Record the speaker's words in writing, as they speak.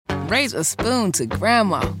Raise a spoon to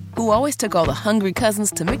Grandma, who always took all the hungry cousins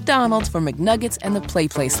to McDonald's for McNuggets and the Play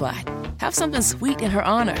Slide. Have something sweet in her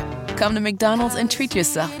honor. Come to McDonald's and treat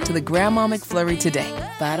yourself to the Grandma McFlurry today.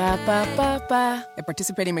 Ba-da-ba-ba-ba. At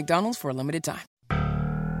participating McDonald's for a limited time.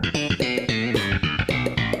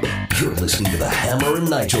 You're listening to the Hammer and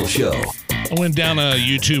Nigel Show. I went down a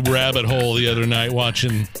YouTube rabbit hole the other night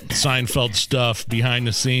watching Seinfeld stuff,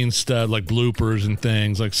 behind-the-scenes stuff, like bloopers and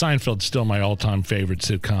things. Like, Seinfeld's still my all-time favorite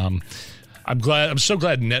sitcom. I'm so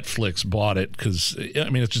glad Netflix bought it because, I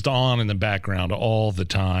mean, it's just on in the background all the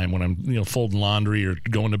time when I'm, folding laundry or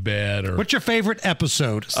going to bed. Or what's your favorite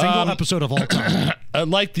episode? Single episode of all time? I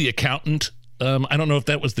like The Accountant. I don't know if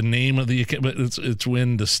that was the name of the, but it's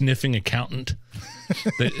when the sniffing accountant,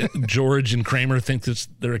 George and Kramer think that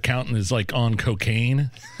their accountant is like on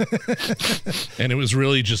cocaine, and it was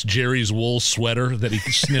really just Jerry's wool sweater that he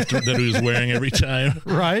sniffed that he was wearing every time.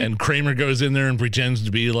 Right. And Kramer goes in there and pretends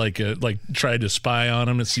to be like tried to spy on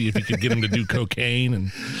him and see if he could get him to do cocaine.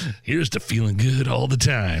 And here's to feeling good all the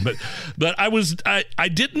time. But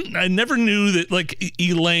I never knew that, like,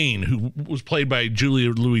 Elaine, who was played by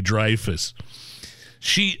Julia Louis-Dreyfus.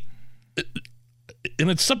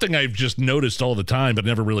 And it's something I've just noticed all the time, but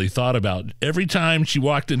never really thought about. Every time she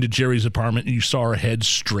walked into Jerry's apartment, you saw her head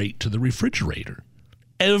straight to the refrigerator.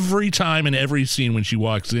 Every time in every scene when she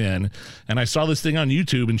walks in. And I saw this thing on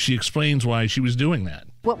YouTube, and she explains why she was doing that.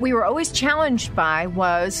 What we were always challenged by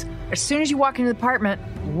was, as soon as you walk into the apartment,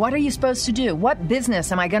 what are you supposed to do? What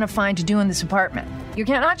business am I going to find to do in this apartment? You're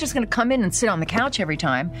not just going to come in and sit on the couch every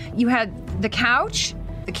time. You had the couch,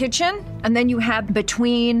 the kitchen, and then you had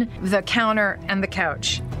between the counter and the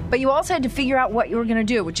couch. But you also had to figure out what you were going to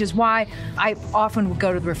do, which is why I often would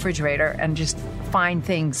go to the refrigerator and just find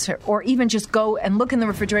things, or even just go and look in the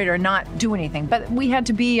refrigerator and not do anything. But we had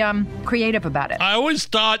to be creative about it. I always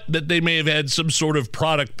thought that they may have had some sort of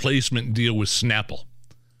product placement deal with Snapple.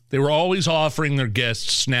 They were always offering their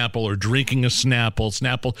guests Snapple or drinking a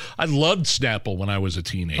Snapple. I loved Snapple when I was a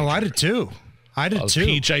teenager. Oh, I did too.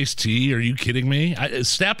 Peach iced tea. Are you kidding me? Is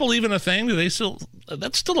Snapple even a thing?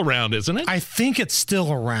 That's still around, isn't it? I think it's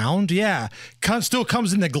still around. Yeah. Still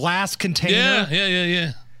comes in the glass container.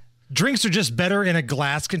 Yeah. Drinks are just better in a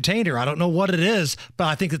glass container. I don't know what it is, but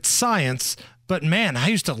I think it's science. But man, I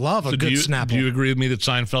used to love a good Snapple. Do you agree with me that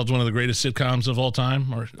Seinfeld's one of the greatest sitcoms of all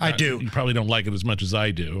time? Or I do. You probably don't like it as much as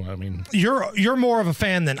I do. I mean, you're more of a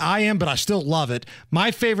fan than I am, but I still love it.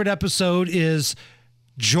 My favorite episode is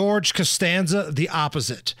George Costanza, The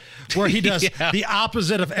Opposite, where he does the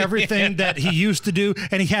opposite of everything that he used to do,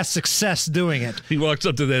 and he has success doing it. He walks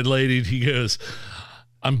up to that lady and he goes,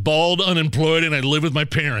 "I'm bald, unemployed, and I live with my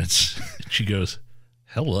parents." She goes,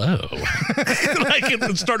 "Hello." Like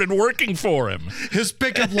it started working for him. His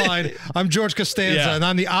pickup line, "I'm George Costanza, and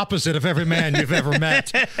I'm the opposite of every man you've ever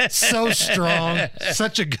met." So strong.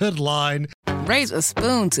 Such a good line. Raise a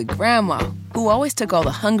spoon to Grandma, who always took all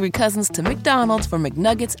the hungry cousins to McDonald's for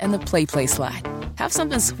McNuggets and the Play Slide. Have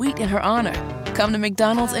something sweet in her honor. Come to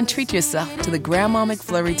McDonald's and treat yourself to the Grandma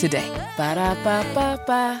McFlurry today.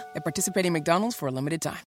 Ba-da-ba-ba-ba. At participating McDonald's for a limited time.